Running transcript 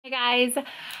Hey guys,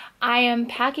 I am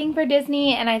packing for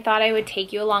Disney and I thought I would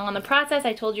take you along on the process.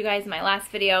 I told you guys in my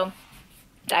last video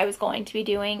that I was going to be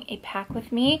doing a pack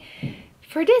with me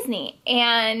for Disney,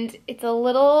 and it's a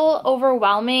little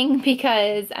overwhelming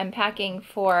because I'm packing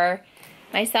for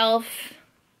myself,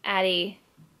 Addie,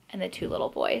 and the two little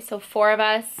boys. So 4 of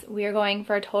us. We are going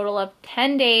for a total of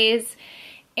 10 days,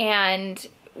 and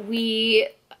we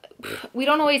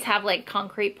don't always have like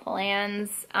concrete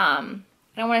plans.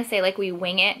 I don't want to say like we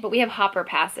wing it, but we have hopper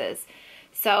passes.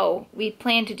 So we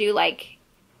plan to do like,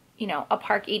 you know, a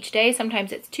park each day.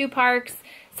 Sometimes it's 2 parks.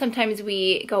 Sometimes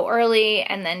we go early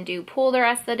and then do pool the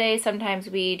rest of the day. Sometimes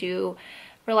we do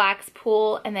relax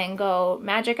pool and then go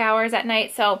magic hours at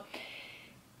night. So,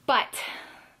 but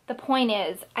the point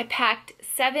is I packed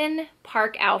 7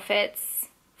 park outfits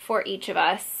for each of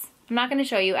us. I'm not going to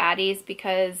show you Addie's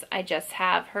because I just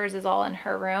have hers is all in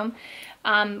her room.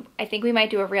 I think we might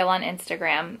do a reel on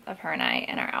Instagram of her and I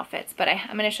and our outfits, but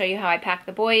I'm going to show you how I pack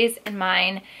the boys and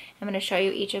mine. I'm going to show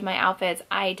you each of my outfits.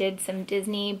 I did some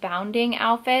Disney bounding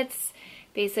outfits.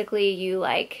 Basically, you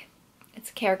like,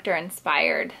 it's character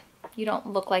inspired. You don't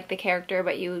look like the character,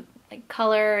 but you like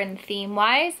color and theme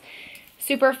wise.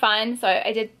 Super fun. So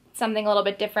I did something a little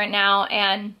bit different now,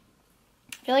 and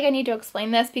I feel like I need to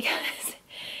explain this because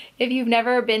if you've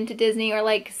never been to Disney or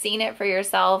like seen it for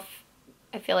yourself,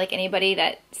 I feel like anybody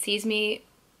that sees me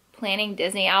planning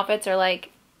Disney outfits are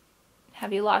like,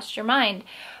 have you lost your mind?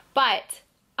 But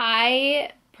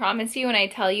I promise you when I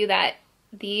tell you that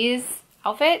these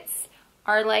outfits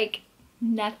are like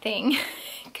nothing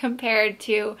compared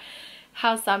to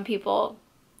how some people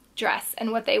dress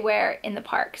and what they wear in the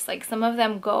parks. Like some of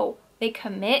them go, they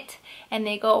commit and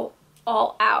they go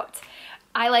all out.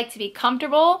 I like to be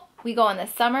comfortable. We go in the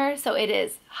summer, so it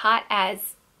is hot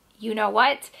as you know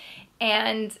what.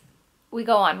 And we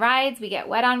go on rides, we get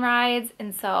wet on rides,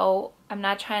 and so I'm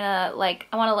not trying to like,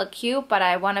 I want to look cute, but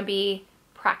I want to be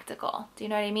practical. Do you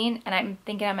know what I mean? And I'm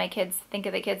thinking of my kids, think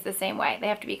of the kids the same way. They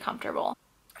have to be comfortable.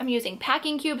 I'm using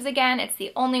packing cubes again. It's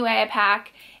the only way I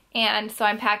pack. And so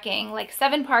I'm packing like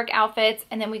 7 park outfits,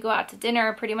 and then we go out to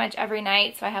dinner pretty much every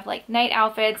night. So I have like night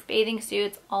outfits, bathing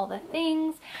suits, all the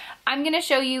things. I'm going to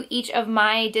show you each of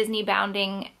my Disney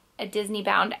bound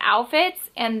outfits,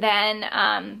 and then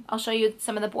I'll show you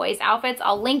some of the boys' outfits.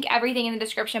 I'll link everything in the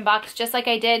description box just like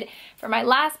I did for my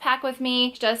last pack with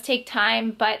me. It does take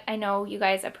time, but I know you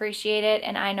guys appreciate it,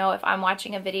 and I know if I'm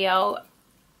watching a video,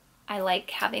 I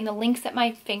like having the links at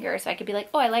my finger so I could be like,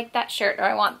 oh, I like that shirt, or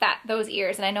I want those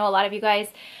ears. And I know a lot of you guys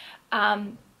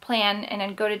plan and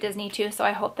then go to Disney too, so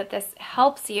I hope that this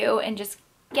helps you in just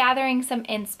gathering some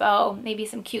inspo, maybe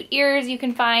some cute ears you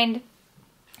can find,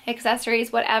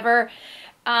 accessories, whatever.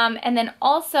 And then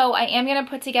also I am going to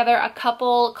put together a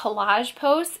couple collage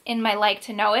posts in my Like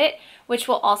to Know It, which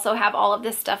will also have all of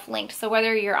this stuff linked. So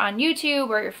whether you're on YouTube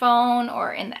or your phone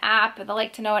or in the app, the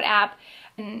Like to Know It app,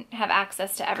 and have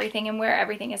access to everything and where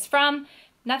everything is from.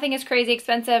 Nothing is crazy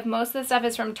expensive. Most of the stuff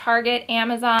is from Target,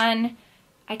 Amazon.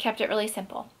 I kept it really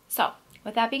simple. So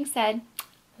with that being said,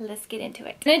 let's get into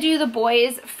it. I'm going to do the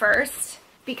boys first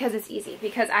because it's easy,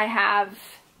 because I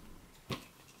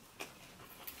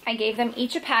gave them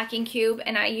each a packing cube,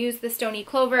 and I used the Stony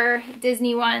Clover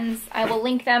Disney ones. I will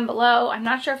link them below. I'm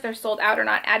not sure if they're sold out or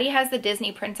not. Addie has the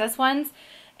Disney Princess ones,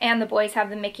 and the boys have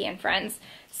the Mickey and Friends.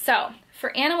 So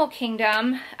for Animal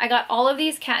Kingdom, I got all of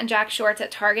these Cat and Jack shorts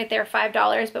at Target. They were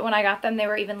 $5, but when I got them, they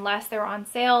were even less. They were on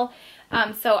sale.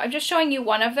 So I'm just showing you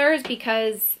one of theirs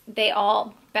because they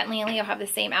all, Bentley and Leo, have the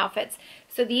same outfits.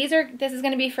 So this is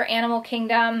going to be for Animal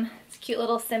Kingdom. It's a cute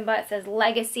little Simba. It says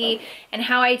Legacy. And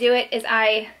how I do it is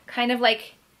I kind of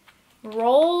like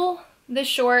roll the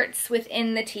shorts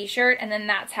within the t-shirt, and then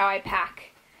that's how I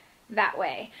pack that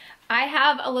way. I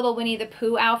have a little Winnie the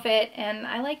Pooh outfit, and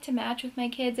I like to match with my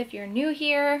kids. If you're new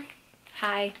here,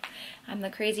 hi, I'm the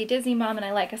crazy Disney mom, and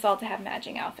I like us all to have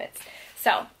matching outfits.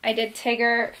 So I did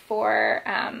Tigger for,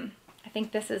 I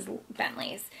think this is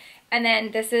Bentley's. And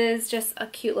then this is just a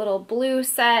cute little blue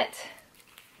set.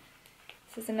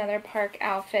 This is another park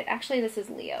outfit. Actually, this is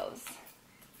Leo's.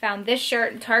 Found this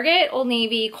shirt in Target. Old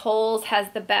Navy, Kohl's has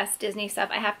the best Disney stuff.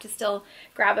 I have to still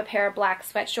grab a pair of black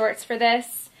sweat shorts for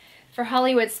this. For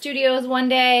Hollywood Studios one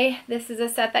day, this is a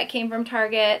set that came from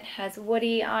Target. Has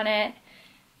Woody on it.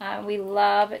 We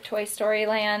love Toy Story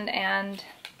Land, and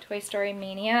Toy Story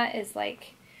Mania is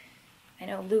like, I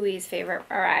know, Louie's favorite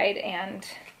ride, and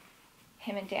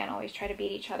him and Dan always try to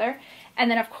beat each other.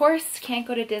 And then of course, can't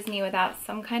go to Disney without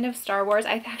some kind of Star Wars.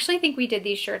 I actually think we did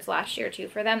these shirts last year too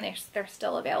for them. They're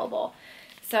still available.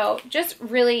 So just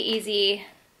really easy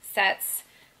sets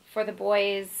for the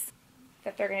boys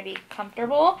that they're going to be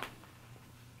comfortable.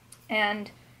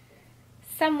 And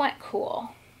somewhat cool.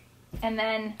 And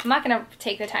then I'm not gonna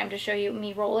take the time to show you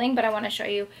me rolling, but I wanna show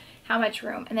you how much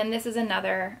room. And then this is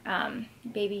another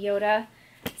Baby Yoda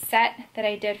set that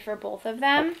I did for both of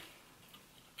them.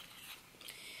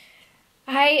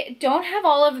 I don't have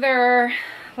all of their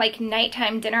like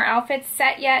nighttime dinner outfits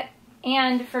set yet,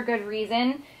 and for good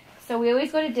reason. So we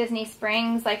always go to Disney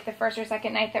Springs like the first or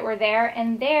second night that we're there,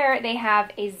 and there they have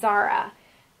a Zara.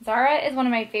 Zara is one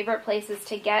of my favorite places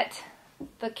to get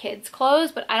the kids'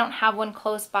 clothes, but I don't have one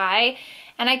close by.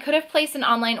 And I could have placed an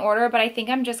online order, but I think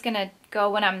I'm just gonna go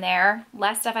when I'm there.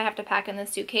 Less stuff I have to pack in the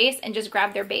suitcase, and just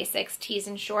grab their basics, tees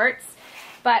and shorts.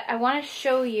 But I wanna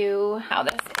show you how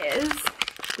this is,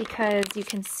 because you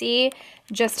can see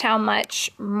just how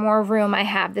much more room I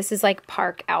have. This is like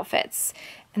park outfits.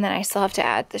 And then I still have to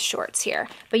add the shorts here.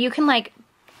 But you can like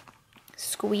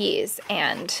squeeze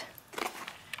and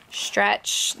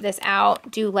stretch this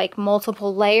out, do like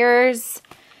multiple layers.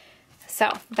 So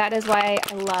that is why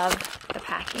I love the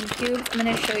packing cubes. I'm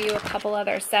gonna show you a couple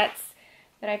other sets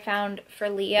that I found for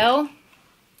Leo,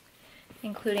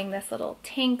 including this little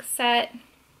tank set.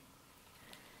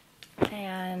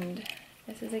 And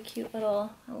this is a cute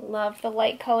little, I love the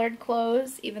light colored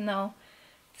clothes, even though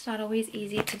it's not always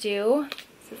easy to do.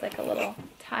 This is like a little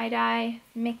tie-dye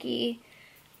Mickey,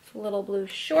 little blue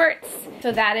shorts.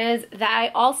 So that is that. I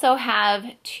also have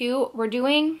we're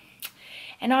doing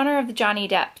in honor of the Johnny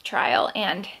Depp trial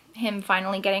and him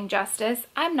finally getting justice.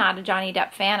 I'm not a Johnny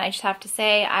Depp fan. I just have to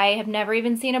say I have never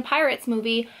even seen a Pirates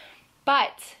movie,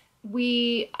 but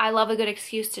I love a good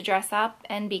excuse to dress up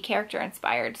and be character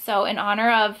inspired. So in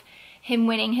honor of him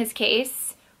winning his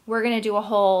case, we're gonna do a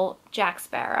whole Jack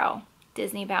Sparrow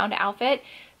Disney bound outfit.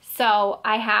 So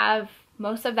I have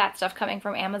most of that stuff coming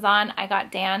from Amazon. I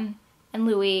got Dan and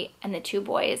Louie and the two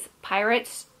boys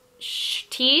Pirates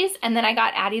tees, and then I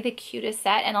got Addie the cutest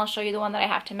set, and I'll show you the one that I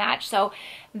have to match. So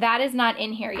that is not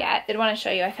in here yet. I did want to show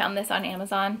you, I found this on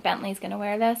Amazon. Bentley's gonna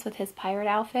wear this with his pirate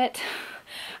outfit.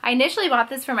 I initially bought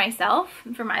this for myself,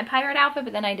 for my pirate outfit,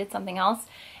 but then I did something else,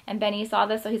 and Benny saw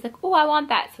this, so he's like, oh, I want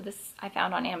that. So this I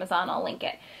found on Amazon, I'll link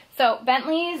it. So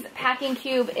Bentley's packing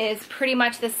cube is pretty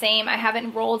much the same. I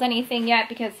haven't rolled anything yet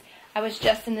because I was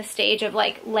just in the stage of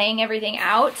like laying everything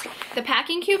out. The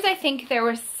packing cubes, I think there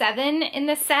were 7 in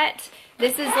the set.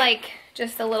 This is like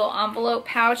just a little envelope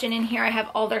pouch, and in here I have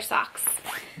all their socks.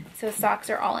 So socks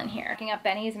are all in here. Picking up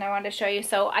Benny's, and I wanted to show you.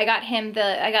 So I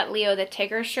got Leo the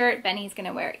Tigger shirt. Benny's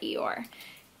gonna wear Eeyore,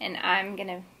 and I'm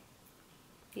gonna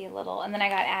be a little, and then I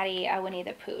got Addie a Winnie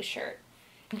the Pooh shirt.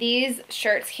 These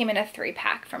shirts came in a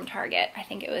 3-pack from Target. I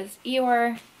think it was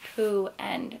Eeyore, Pooh,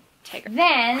 and Tigger.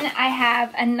 Then I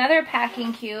have another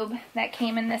packing cube that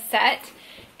came in this set,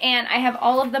 and I have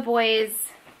all of the boys,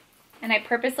 and I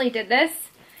purposely did this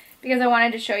because I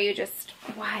wanted to show you just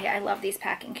why I love these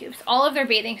packing cubes. All of their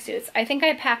bathing suits. I think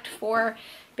I packed 4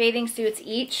 bathing suits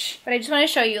each, but I just want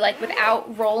to show you like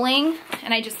without rolling,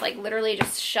 and I just like literally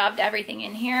just shoved everything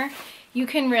in here. You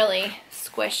can really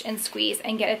squish and squeeze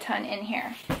and get a ton in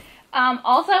here.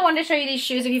 Also, I wanted to show you these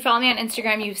shoes. If you follow me on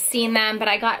Instagram, you've seen them, but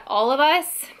I got all of us,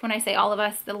 when I say all of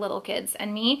us, the little kids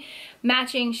and me,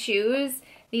 matching shoes.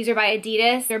 These are by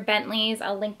Adidas. They're Bentley's.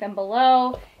 I'll link them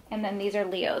below. And then these are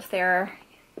Leo's. They're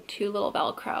 2 little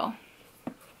Velcro.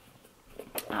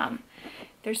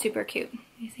 They're super cute.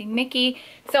 You see Mickey.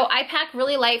 So I pack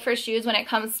really light for shoes when it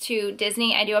comes to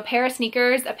Disney. I do a pair of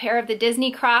sneakers, a pair of the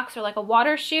Disney Crocs or like a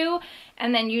water shoe,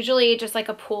 and then usually just like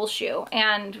a pool shoe.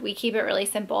 And we keep it really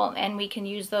simple, and we can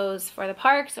use those for the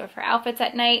parks or for outfits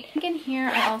at night. I think in here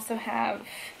I also have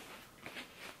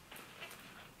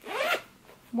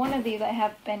one of these. I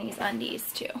have Benny's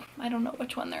undies too. I don't know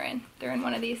which one they're in. They're in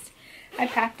one of these. I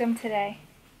packed them today.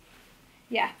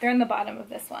 Yeah, they're in the bottom of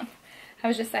this one. I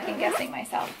was just second guessing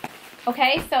myself.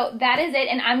 Okay, so that is it,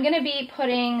 and I'm gonna be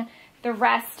putting the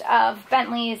rest of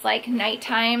Bentley's like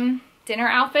nighttime dinner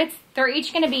outfits. They're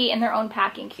each gonna be in their own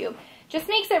packing cube. Just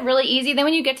makes it really easy. Then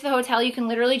when you get to the hotel, you can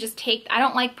literally just take, I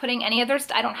don't like putting any of their,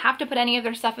 I don't have to put any of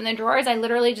their stuff in the drawers. I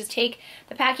literally just take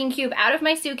the packing cube out of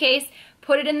my suitcase,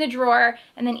 put it in the drawer,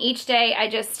 and then each day I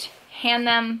just hand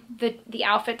them the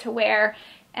outfit to wear,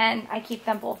 and I keep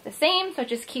them both the same, so it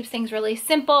just keeps things really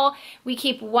simple. We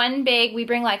keep we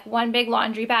bring like one big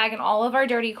laundry bag, and all of our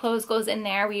dirty clothes goes in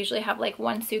there. We usually have like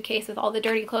one suitcase with all the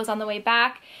dirty clothes on the way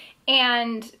back,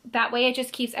 and that way it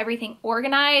just keeps everything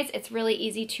organized. It's really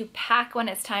easy to pack when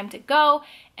it's time to go,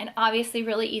 and obviously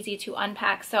really easy to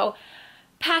unpack. So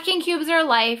packing cubes are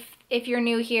life. If you're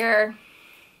new here,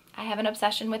 I have an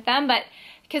obsession with them, but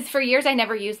because for years I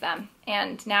never used them,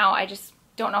 and now I just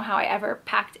don't know how I ever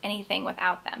packed anything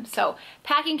without them. So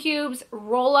packing cubes,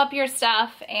 roll up your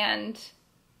stuff and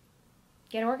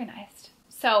get organized.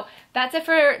 So that's it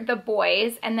for the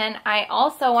boys. And then I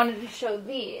also wanted to show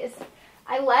these.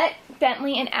 I let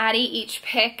Bentley and Addie each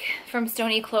pick from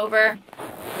Stony Clover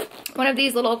one of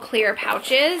these little clear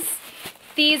pouches.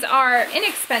 These are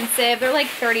inexpensive. They're like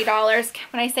 $30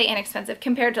 when I say inexpensive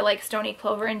compared to like Stony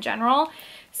Clover in general.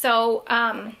 So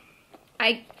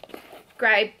I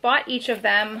bought each of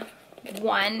them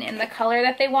one in the color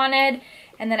that they wanted,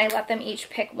 and then I let them each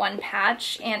pick one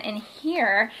patch. And in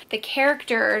here, the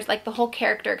characters, like the whole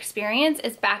character experience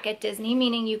is back at Disney,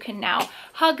 meaning you can now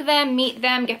hug them, meet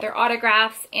them, get their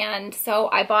autographs. And so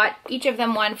I bought each of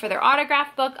them one for their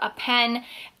autograph book, a pen,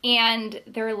 and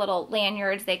their little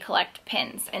lanyards. They collect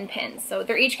pins and pins. So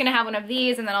they're each gonna have one of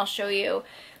these, and then I'll show you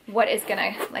what is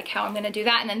gonna, like how I'm gonna do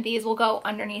that. And then these will go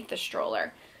underneath the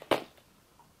stroller.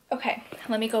 Okay,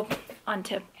 let me go on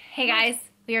to, hey guys,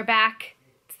 we are back.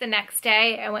 It's the next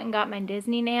day. I went and got my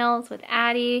Disney nails with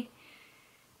Addie.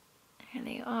 Here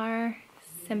they are,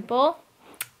 simple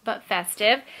but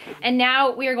festive. And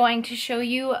now we are going to show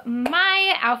you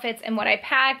my outfits and what I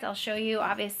packed. I'll show you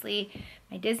obviously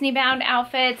my Disney bound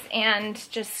outfits and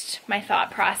just my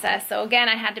thought process. So again,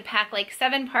 I had to pack like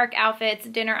 7 park outfits,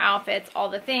 dinner outfits, all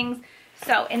the things.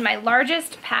 So in my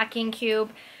largest packing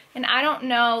cube, and I don't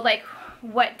know like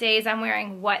what days I'm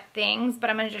wearing what things, but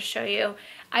I'm gonna just show you.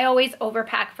 I always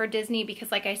overpack for Disney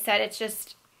because like I said,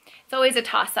 it's always a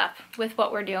toss-up with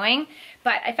what we're doing.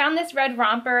 But I found this red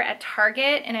romper at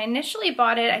Target, and I initially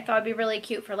bought it. I thought it'd be really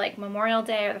cute for like Memorial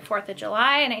Day or the 4th of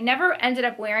July, and I never ended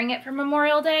up wearing it for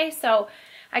Memorial Day. So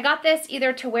I got this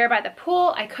either to wear by the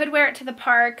pool, I could wear it to the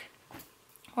park,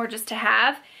 or just to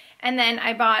have. And then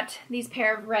I bought these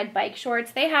pair of red bike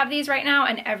shorts. They have these right now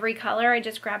in every color. I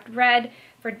just grabbed red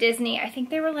for Disney. I think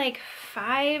they were like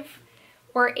 $5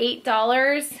 or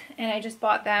 $8, and I just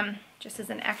bought them just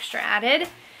as an extra added.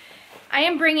 I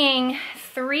am bringing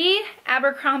 3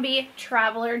 Abercrombie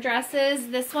traveler dresses.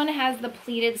 This one has the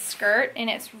pleated skirt,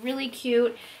 and it's really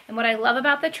cute. And what I love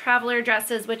about the traveler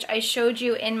dresses, which I showed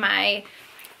you in my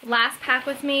last pack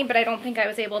with me, but I don't think I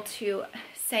was able to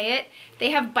say it, they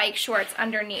have bike shorts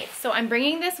underneath. So I'm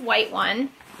bringing this white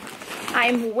one.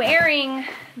 I'm wearing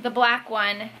the black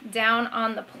one down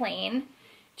on the plane.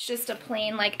 It's just a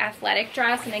plain like athletic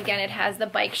dress, and again it has the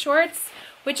bike shorts,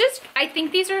 which is, I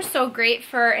think these are so great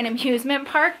for an amusement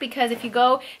park, because if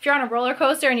you're on a roller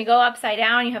coaster and you go upside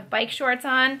down, you have bike shorts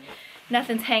on,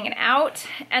 nothing's hanging out.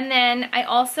 And then I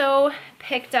also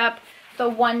picked up the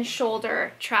one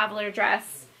shoulder traveler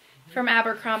dress from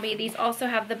Abercrombie. This also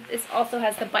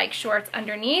has the bike shorts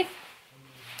underneath,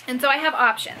 and so I have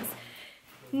options.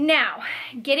 Now,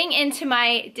 getting into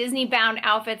my Disney bound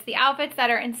outfits, the outfits that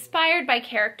are inspired by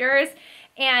characters,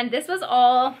 and this was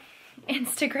all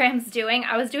Instagram's doing.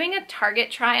 I was doing a Target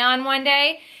try on one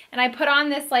day, and I put on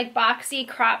this like boxy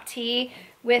crop tee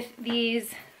with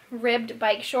these ribbed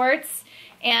bike shorts,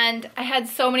 and I had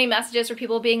so many messages for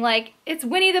people being like, it's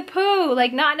Winnie the Pooh,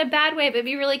 like not in a bad way, but it'd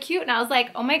be really cute. And I was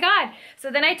like, oh my God. So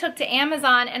then I took to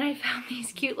Amazon and I found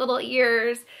these cute little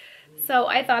ears. So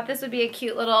I thought this would be a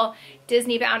cute little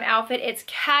Disney bound outfit. It's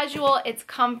casual, it's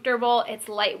comfortable, it's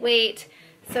lightweight.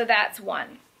 So that's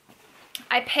one.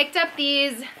 I picked up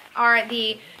these are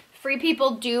the Free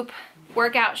People dupe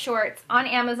workout shorts on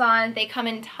Amazon. They come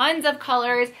in tons of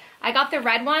colors. I got the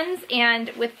red ones, and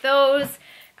with those,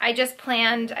 I just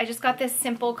got this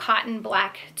simple cotton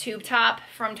black tube top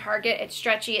from Target. It's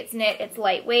stretchy, it's knit, it's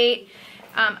lightweight.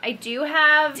 I do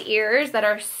have ears that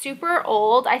are super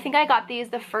old. I think I got these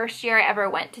the first year I ever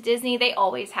went to Disney. They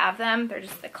always have them. They're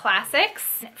just the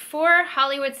classics. For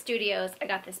Hollywood Studios, I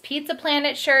got this Pizza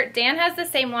Planet shirt. Dan has the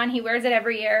same one. He wears it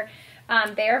every year.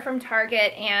 They are from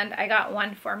Target, and I got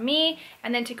one for me.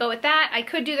 And then to go with that, I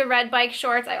could do the red bike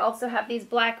shorts. I also have these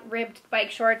black ribbed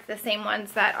bike shorts, the same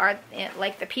ones that are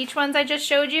like the peach ones I just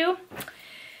showed you.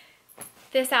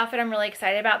 This outfit I'm really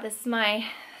excited about. This is my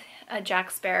Jack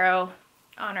Sparrow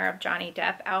honor of Johnny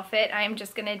Depp outfit. I am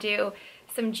just gonna do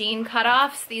some jean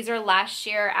cutoffs. These are last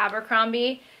year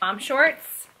Abercrombie mom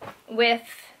shorts with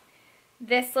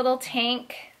this little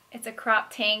tank. It's a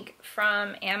crop tank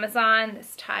from Amazon.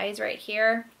 This ties right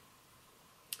here.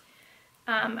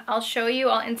 I'll show you,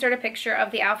 I'll insert a picture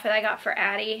of the outfit I got for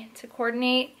Addie to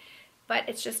coordinate, but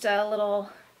it's just a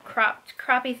little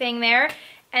croppy thing there.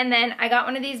 And then I got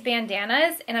one of these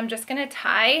bandanas, and I'm just gonna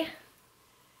tie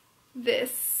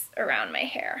this around my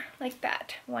hair like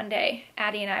that. One day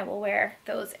Addie and I will wear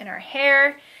those in our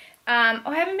hair. Oh,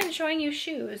 I haven't been showing you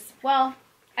shoes. Well,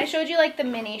 I showed you like the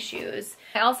mini shoes.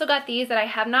 I also got these that I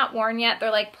have not worn yet.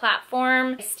 They're like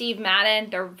platform Steve Madden.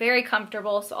 They're very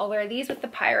comfortable, so I'll wear these with the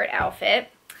pirate outfit.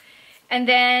 And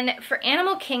then for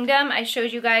Animal Kingdom, I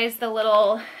showed you guys the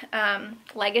little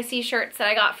legacy shirts that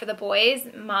I got for the boys.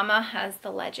 Mama has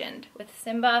the legend with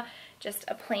Simba, just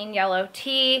a plain yellow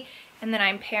tee. And then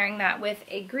I'm pairing that with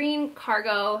a green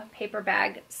cargo paper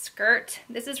bag skirt.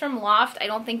 This is from Loft. I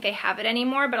don't think they have it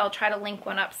anymore, but I'll try to link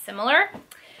one up similar.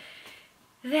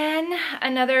 Then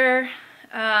another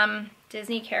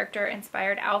Disney character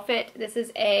inspired outfit. This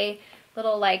is a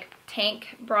little like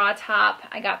tank bra top.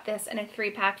 I got this in a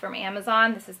 3-pack from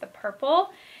Amazon. This is the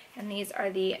purple, and these are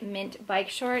the mint bike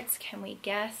shorts. Can we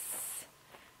guess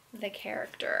the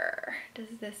character?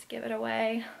 Does this give it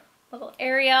away? Little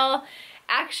Ariel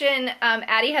action.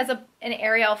 Addie has an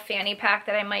Ariel fanny pack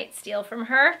that I might steal from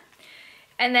her.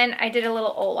 And then I did a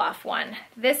little Olaf one.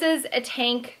 This is a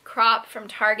tank crop from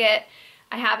Target.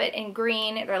 I have it in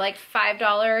green. They're like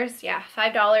 $5. Yeah,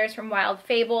 $5 from Wild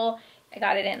Fable. I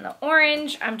got it in the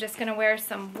orange. I'm just gonna wear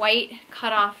some white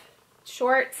cutoff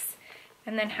shorts.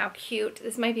 And then how cute.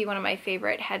 This might be one of my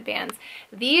favorite headbands.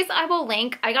 These I will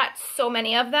link. I got so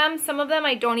many of them. Some of them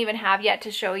I don't even have yet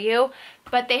to show you,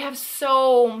 but they have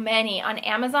so many on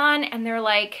Amazon and they're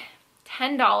like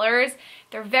 $10.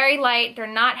 They're very light, they're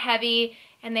not heavy,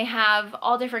 and they have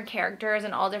all different characters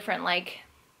and all different like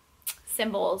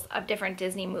symbols of different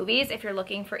Disney movies if you're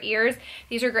looking for ears.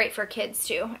 These are great for kids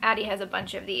too. Addie has a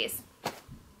bunch of these.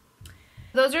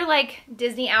 Those are like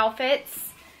Disney outfits.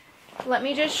 Let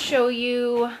me just show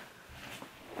you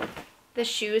the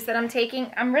shoes that I'm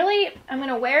taking. I'm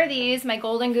gonna wear these, my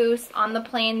Golden Goose, on the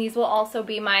plane. These will also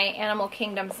be my Animal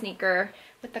Kingdom sneaker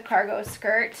with the cargo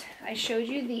skirt. I showed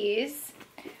you these.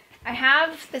 I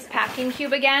have this packing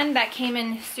cube again that came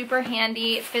in super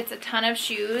handy. It fits a ton of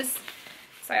shoes.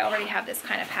 So I already have this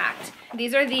kind of packed.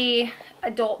 These are the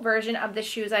adult version of the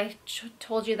shoes I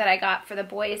told you that I got for the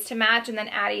boys to match, and then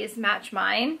Addie's match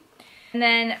mine. And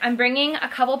then I'm bringing a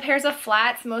couple pairs of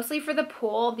flats, mostly for the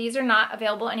pool. These are not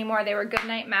available anymore. They were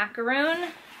Goodnight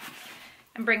Macaroon.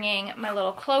 I'm bringing my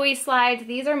little Chloe slides.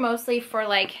 These are mostly for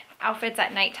like outfits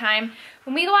at nighttime.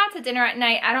 When we go out to dinner at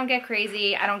night, I don't get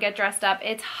crazy. I don't get dressed up.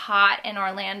 It's hot in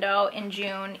Orlando in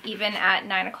June, even at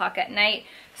 9 o'clock at night.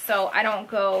 So I don't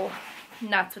go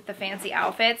nuts with the fancy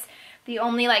outfits. The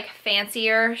only like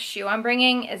fancier shoe I'm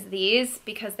bringing is these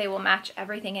because they will match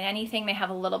everything and anything. They have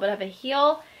a little bit of a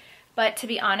heel. But to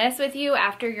be honest with you,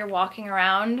 after you're walking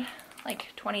around like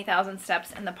 20,000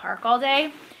 steps in the park all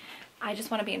day, I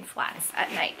just want to be in flats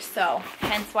at night. So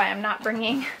hence why I'm not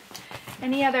bringing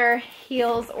any other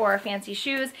heels or fancy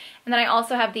shoes. And then I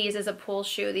also have these as a pool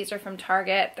shoe. These are from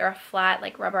Target. They're a flat,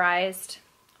 like rubberized,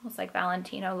 almost like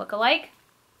Valentino look-alike.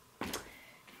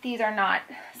 These are not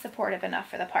supportive enough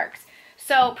for the parks.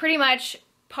 So pretty much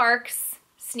parks,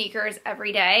 sneakers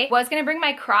every day. Was gonna bring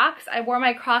my Crocs. I wore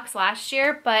my Crocs last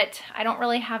year, but I don't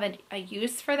really have a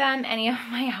use for them, any of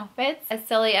my outfits, as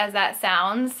silly as that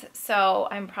sounds. So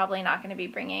I'm probably not gonna be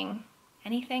bringing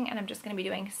anything, and I'm just gonna be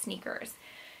doing sneakers.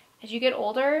 As you get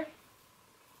older,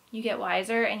 you get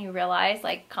wiser and you realize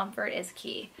like comfort is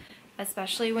key,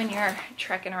 especially when you're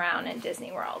trekking around in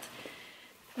Disney World.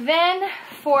 Then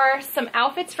for some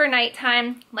outfits for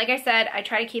nighttime, like I said, I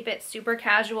try to keep it super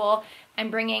casual. I'm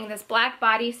bringing this black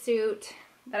bodysuit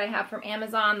that I have from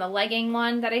Amazon, the legging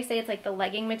one that I say, it's like the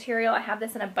legging material. I have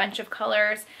this in a bunch of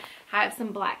colors. I have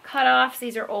some black cutoffs.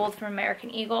 These are old from American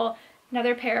Eagle.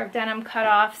 Another pair of denim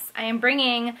cutoffs. I am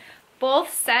bringing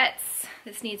both sets.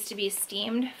 This needs to be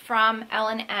steamed from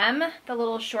L&M, the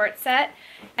little short set.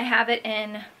 I have it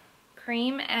in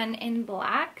cream and in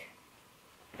black.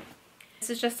 This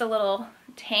is just a little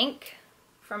tank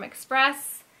from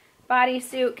Express.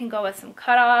 Bodysuit can go with some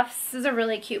cutoffs. This is a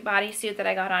really cute bodysuit that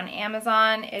I got on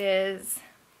Amazon. It is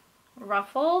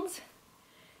ruffled.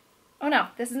 Oh no,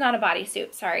 this is not a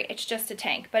bodysuit, sorry. It's just a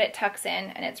tank, but it tucks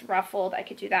in and it's ruffled. I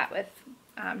could do that with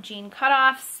jean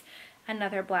cutoffs.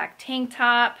 Another black tank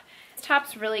top. This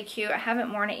top's really cute. I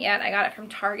haven't worn it yet. I got it from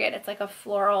Target. It's like a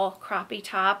floral croppy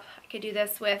top. I could do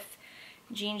this with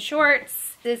jean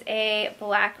shorts. This is a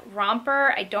black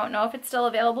romper. I don't know if it's still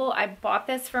available. I bought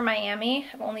this for Miami.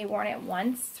 I've only worn it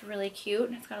once. It's really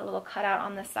cute. It's got a little cutout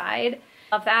on the side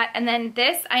of that. And then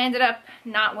this I ended up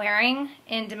not wearing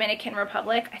in Dominican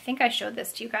Republic. I think I showed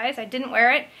this to you guys. I didn't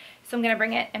wear it, so I'm gonna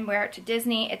bring it and wear it to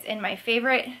Disney. It's in my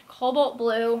favorite cobalt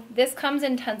blue. This comes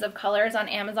in tons of colors on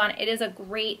Amazon. It is a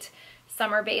great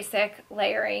summer basic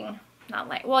layering.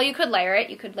 Well, you could layer it.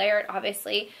 You could layer it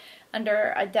obviously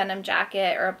under a denim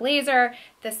jacket or a blazer.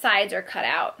 The sides are cut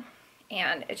out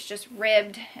and it's just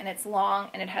ribbed and it's long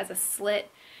and it has a slit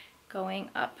going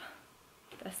up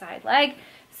the side leg.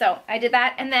 So I did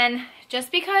that, and then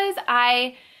just because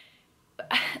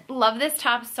love this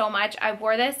top so much. I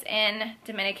wore this in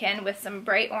Dominican with some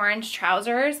bright orange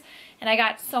trousers, and I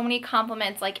got so many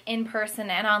compliments like in person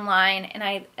and online, and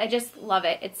I just love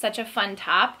it. It's such a fun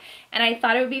top, and I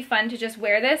thought it would be fun to just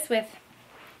wear this with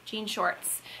jean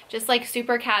shorts, just like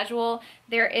super casual.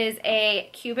 There is a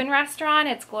Cuban restaurant,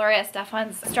 it's Gloria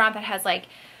Estefan's restaurant, that has like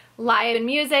live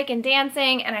music and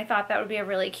dancing, and I thought that would be a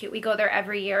really cute. We go there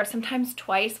every year, sometimes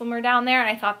twice when we're down there, and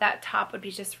I thought that top would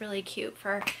be just really cute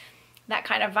for that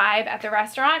kind of vibe at the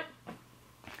restaurant.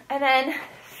 And then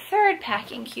third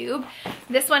packing cube,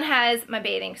 this one has my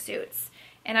bathing suits,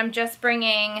 and I'm just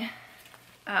bringing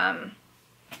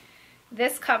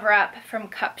this cover up from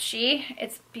Cupshe.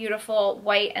 It's beautiful,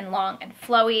 white and long and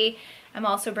flowy. I'm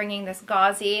also bringing this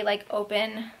gauzy, like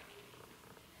open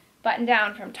button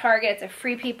down from Target. It's a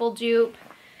Free People dupe.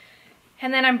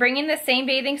 And then I'm bringing the same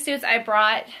bathing suits I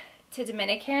brought to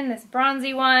Dominican, this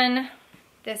bronzy one,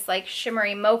 this like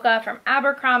shimmery mocha from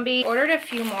Abercrombie. Ordered a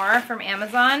few more from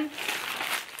Amazon,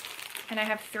 and I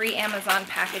have 3 Amazon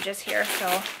packages here, so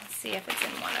let's see if it's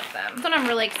in one of them. This one I'm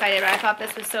really excited about. I thought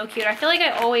this was so cute. I feel like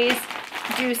I always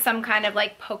do some kind of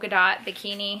like polka dot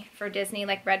bikini for Disney,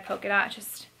 like red polka dot,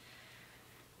 just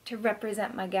to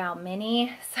represent my gal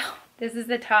Minnie. So this is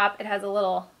the top. It has a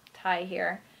little tie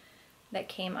here that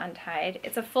came untied.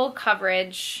 It's a full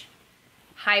coverage,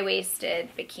 high-waisted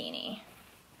bikini.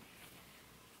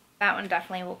 That one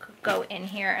definitely will go in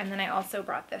here. And then I also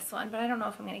brought this one, but I don't know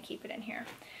if I'm going to keep it in here.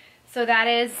 So that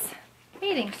is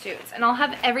bathing suits. And I'll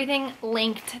have everything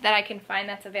linked that I can find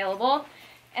that's available.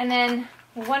 And then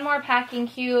one more packing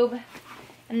cube.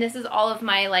 And this is all of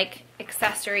my like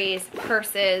accessories,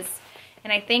 purses.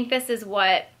 And I think this is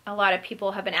what a lot of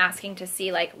people have been asking to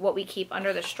see, like what we keep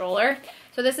under the stroller.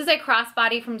 So this is a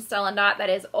crossbody from Stella that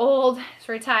is old, it's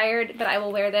retired, but I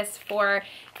will wear this for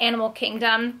Animal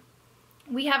Kingdom.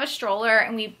 We have a stroller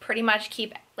and we pretty much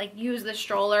use the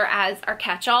stroller as our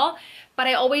catch-all, but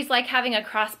I always like having a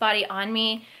crossbody on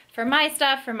me for my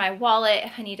stuff, for my wallet,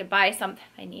 if I need to buy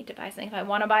something, if I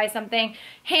want to buy something,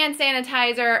 hand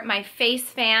sanitizer, my face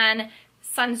fan,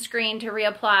 sunscreen to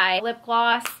reapply, lip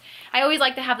gloss. I always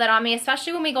like to have that on me,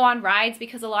 especially when we go on rides,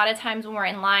 because a lot of times when we're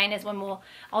in line is when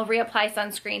I'll reapply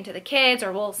sunscreen to the kids,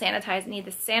 or we'll need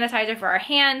the sanitizer for our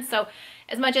hands. So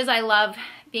as much as I love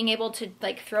being able to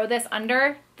like throw this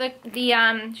under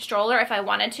the stroller if I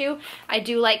wanted to, I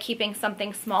do like keeping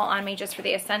something small on me just for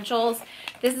the essentials.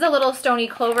 This is a little Stony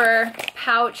Clover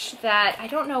pouch that I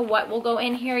don't know what will go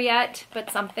in here yet, but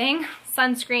something.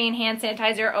 Sunscreen, hand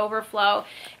sanitizer, overflow,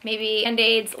 maybe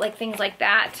Band-Aids, like things like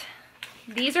that.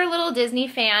 These are little Disney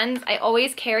fans. I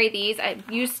always carry these. I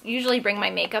usually bring my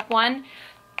makeup one,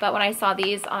 but when I saw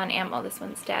these on Amazon, oh, this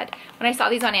one's dead. When I saw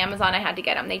these on Amazon, I had to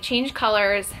get them. They change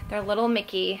colors. They're little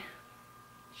Mickey,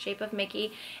 shape of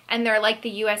Mickey, and they're like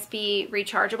the USB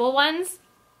rechargeable ones,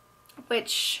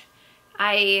 which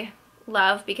I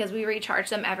love because we recharge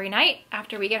them every night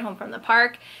after we get home from the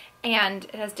park, and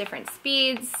it has different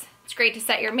speeds. It's great to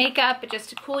set your makeup, but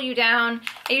just to cool you down.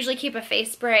 I usually keep a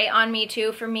face spray on me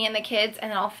too for me and the kids, and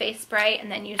then I'll face spray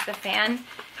and then use the fan.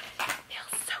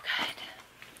 Feels so good.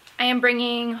 I am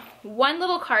bringing one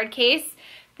little card case.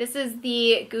 This is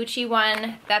the Gucci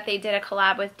one that they did a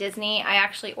collab with Disney. I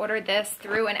actually ordered this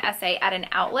through an essay at an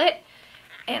outlet,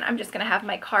 and I'm just gonna have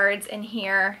my cards in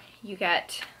here. You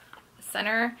get the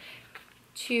center,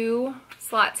 2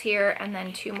 slots here, and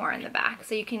then 2 more in the back,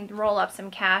 so you can roll up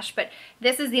some cash. But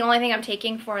this is the only thing I'm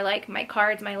taking for like my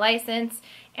cards, my license,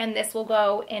 and this will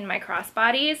go in my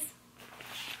crossbodies.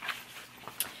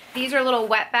 These are little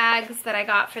wet bags that I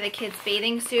got for the kids'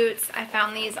 bathing suits. I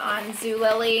found these on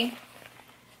Zulily.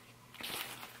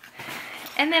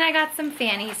 And then I got some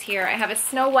fannies here. I have a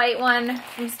Snow White one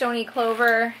from Stony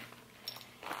Clover,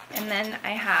 and then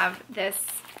I have this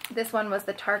one was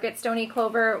the Target Stony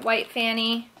Clover white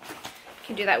fanny. You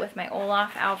can do that with my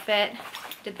Olaf outfit.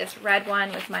 Did this red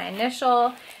one with my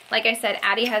initial. Like I said,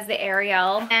 Addie has the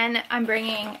Ariel. And I'm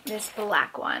bringing this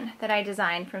black one that I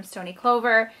designed from Stony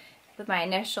Clover with my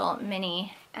initial,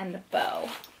 Minnie, and the bow.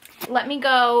 Let me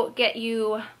go get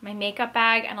you my makeup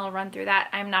bag and I'll run through that.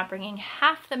 I'm not bringing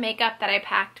half the makeup that I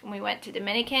packed when we went to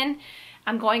Dominican.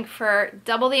 I'm going for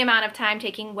double the amount of time,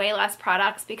 taking way less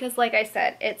products because like I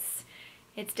said, it's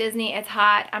Disney, it's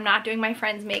hot. I'm not doing my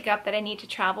friend's makeup that I need to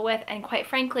travel with, and quite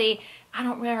frankly, I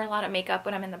don't wear a lot of makeup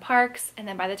when I'm in the parks, and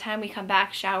then by the time we come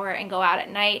back, shower, and go out at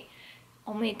night,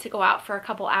 only to go out for a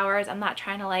couple hours. I'm not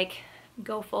trying to like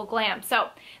go full glam. So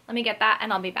let me get that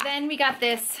and I'll be back. Then we got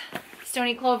this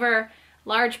Stony Clover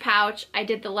large pouch. I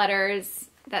did the letters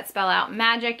that spell out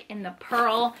magic in the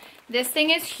pearl. This thing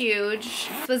is huge.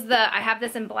 I have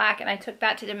this in black and I took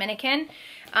that to Dominican.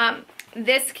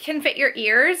 this can fit your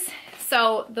ears.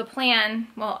 So the plan,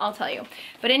 well, I'll tell you.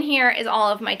 But in here is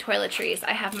all of my toiletries.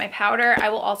 I have my powder. I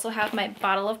will also have my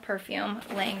bottle of perfume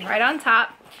laying right on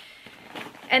top.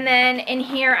 And then in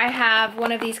here I have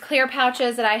one of these clear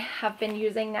pouches that I have been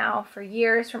using now for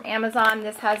years from Amazon.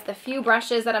 This has the few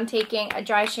brushes that I'm taking, a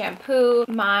dry shampoo,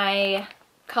 my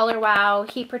Color Wow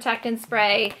heat protectant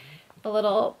spray, a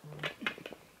little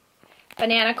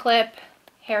banana clip,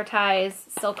 hair ties,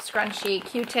 silk scrunchie,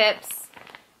 Q-tips,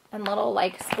 and little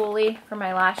like spoolie for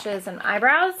my lashes and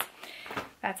eyebrows.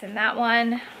 That's in that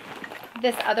one.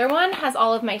 This other one has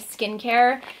all of my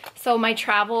skincare. So my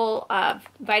travel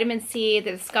vitamin C,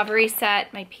 the Discovery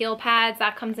set, my peel pads,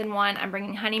 that comes in one. I'm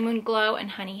bringing Honeymoon Glow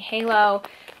and Honey Halo,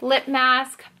 lip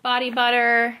mask, body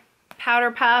butter,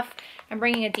 powder puff. I'm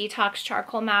bringing a detox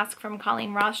charcoal mask from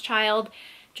Colleen Rothschild,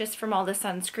 just from all the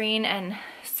sunscreen and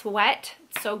sweat.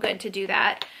 It's so good to do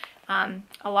that.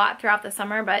 A lot throughout the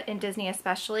summer, but in Disney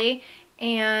especially.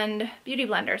 And Beauty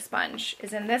Blender sponge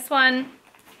is in this one.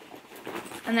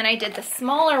 And then I did the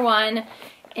smaller one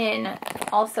in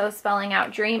also spelling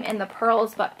out Dream in the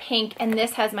pearls, but pink. And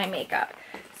this has my makeup.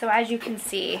 So as you can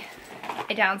see,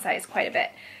 I downsized quite a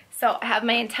bit. So I have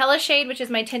my IntelliShade, which is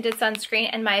my tinted sunscreen,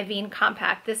 and my Avene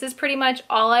Compact. This is pretty much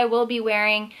all I will be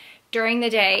wearing during the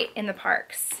day in the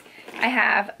parks. I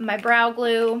have my brow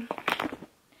glue,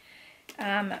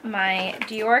 my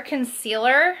Dior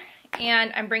concealer,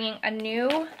 and I'm bringing a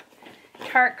new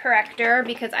Tarte corrector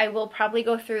because I will probably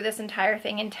go through this entire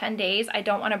thing in 10 days. I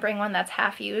don't want to bring one that's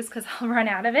half used because I'll run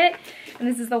out of it. And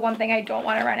this is the one thing I don't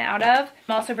want to run out of.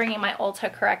 I'm also bringing my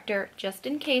Ulta corrector just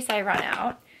in case I run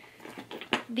out.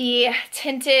 The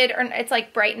tinted, or it's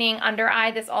like brightening under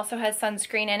eye. This also has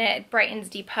sunscreen in it. It brightens,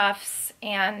 depuffs,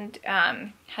 and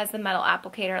has the metal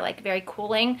applicator, like very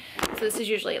cooling. So this is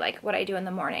usually like what I do in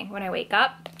the morning when I wake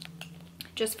up,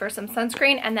 just for some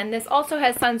sunscreen. And then this also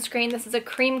has sunscreen. This is a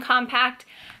cream compact.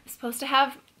 I'm supposed to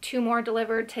have 2 more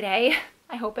delivered today.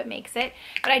 I hope it makes it.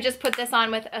 But I just put this on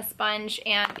with a sponge,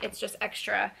 and it's just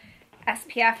extra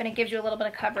SPF, and it gives you a little bit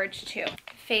of coverage too.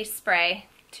 Face spray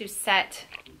to set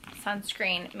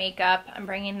sunscreen, makeup. I'm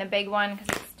bringing the big one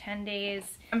because it's 10 days.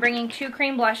 I'm bringing 2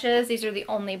 cream blushes. These are the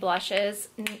only blushes,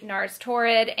 NARS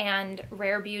Torrid and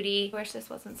Rare Beauty. I wish this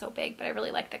wasn't so big, but I really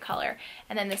like the color.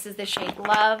 And then this is the shade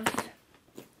Love.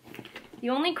 The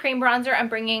only cream bronzer I'm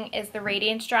bringing is the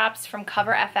Radiance Drops from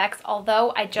Cover FX,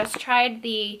 although I just tried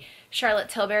the Charlotte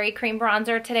Tilbury cream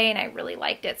bronzer today and I really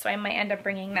liked it, so I might end up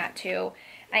bringing that too.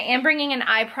 I am bringing an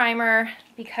eye primer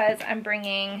because I'm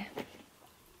bringing,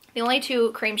 the only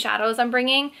 2 cream shadows I'm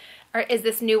bringing is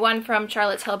this new one from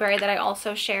Charlotte Tilbury that I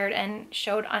also shared and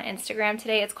showed on Instagram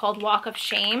today. It's called Walk of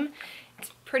Shame.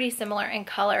 It's pretty similar in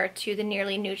color to the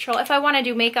Nearly Neutral if I want to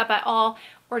do makeup at all,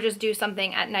 or just do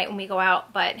something at night when we go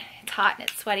out, but it's hot and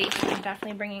it's sweaty, so I'm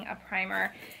definitely bringing a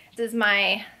primer. This is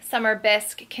my Summer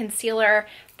Bisque concealer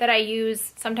that I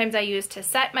use. Sometimes I use to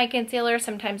set my concealer.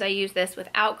 Sometimes I use this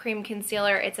without cream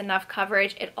concealer. It's enough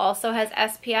coverage. It also has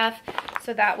SPF,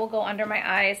 so that will go under my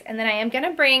eyes. And then I am going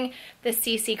to bring the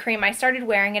CC cream. I started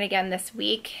wearing it again this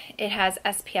week. It has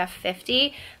SPF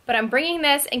 50, but I'm bringing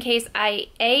this in case I,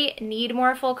 A, need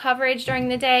more full coverage during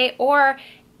the day, or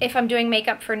if I'm doing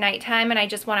makeup for nighttime and I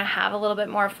just want to have a little bit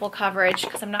more full coverage,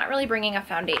 because I'm not really bringing a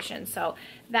foundation. So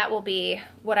that will be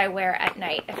what I wear at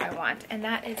night if I want. And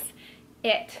that is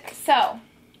it. So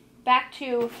back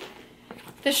to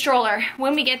the stroller.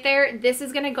 When we get there, this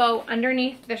is going to go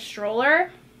underneath the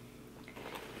stroller.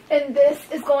 And this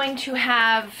is going to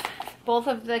have both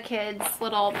of the kids'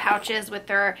 little pouches with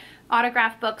their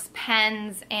autograph books,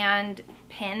 pens, and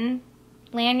pin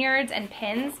lanyards and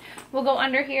pins will go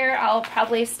under here. I'll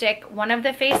probably stick one of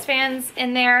the face fans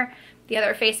in there. The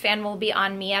other face fan will be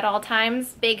on me at all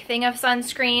times. Big thing of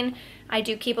sunscreen. I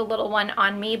do keep a little one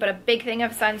on me, but a big thing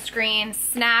of sunscreen.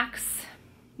 Snacks.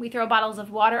 We throw bottles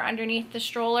of water underneath the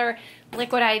stroller.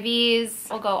 Liquid IVs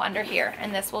will go under here,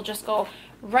 and this will just go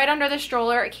right under the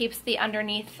stroller. It keeps the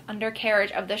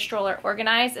undercarriage of the stroller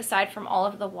organized, aside from all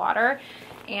of the water,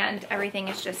 and everything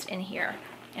is just in here,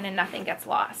 and then nothing gets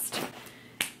lost.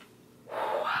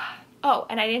 Oh,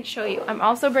 and I didn't show you. I'm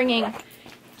also bringing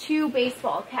 2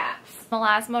 baseball caps.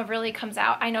 Melasma really comes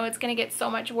out. I know it's going to get so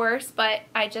much worse, but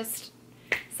I just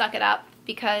suck it up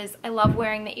because I love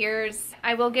wearing the ears.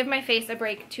 I will give my face a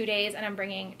break 2 days, and I'm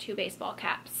bringing 2 baseball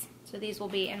caps. So these will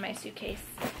be in my suitcase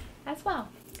as well.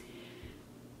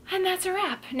 And that's a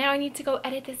wrap. Now I need to go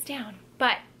edit this down.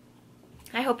 But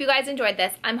I hope you guys enjoyed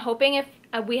this. I'm hoping if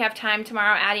we have time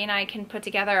tomorrow, Addie and I can put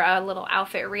together a little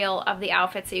outfit reel of the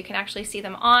outfits so you can actually see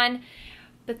them on.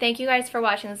 But thank you guys for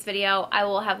watching this video. I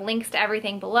will have links to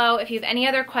everything below. If you have any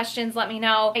other questions, let me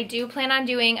know. I do plan on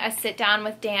doing a sit down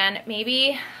with Dan,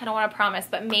 maybe, I don't want to promise,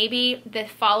 but maybe the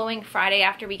following Friday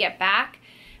after we get back,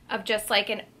 of just like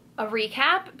a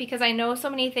recap, because I know so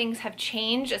many things have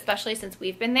changed, especially since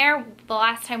we've been there. The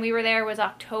last time we were there was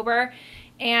October,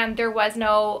 and there was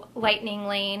no lightning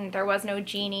lane, there was no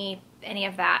genie, any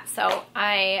of that. So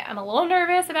I am a little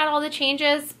nervous about all the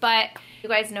changes, but you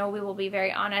guys know we will be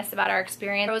very honest about our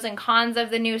experience, pros and cons of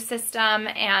the new system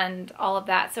and all of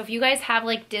that. So if you guys have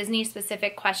like Disney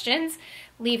specific questions,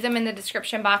 leave them in the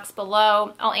description box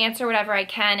below. I'll answer whatever I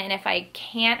can, and if I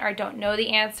can't or don't know the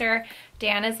answer,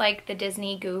 Dan is like the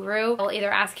Disney guru. I'll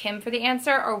either ask him for the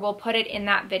answer or we'll put it in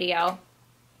that video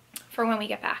for when we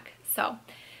get back. So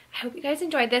I hope you guys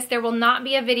enjoyed this. There will not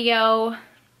be a video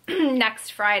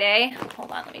next Friday.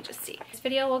 Hold on, let me just see. This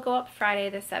video will go up Friday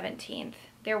the 17th.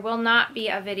 There will not be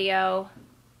a video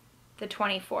the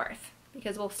 24th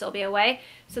because we'll still be away.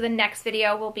 So the next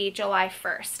video will be July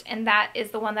 1st. And that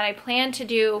is the one that I plan to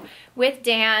do with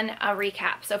Dan, a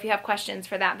recap. So if you have questions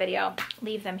for that video,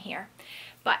 leave them here.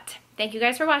 But thank you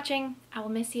guys for watching. I will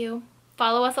miss you.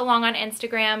 Follow us along on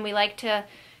Instagram. We like to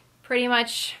pretty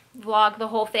much vlog the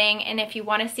whole thing. And if you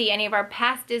want to see any of our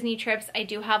past Disney trips, I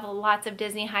do have lots of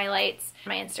Disney highlights on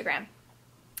my Instagram.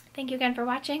 Thank you again for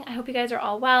watching. I hope you guys are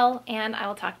all well, and I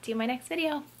will talk to you in my next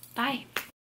video. Bye.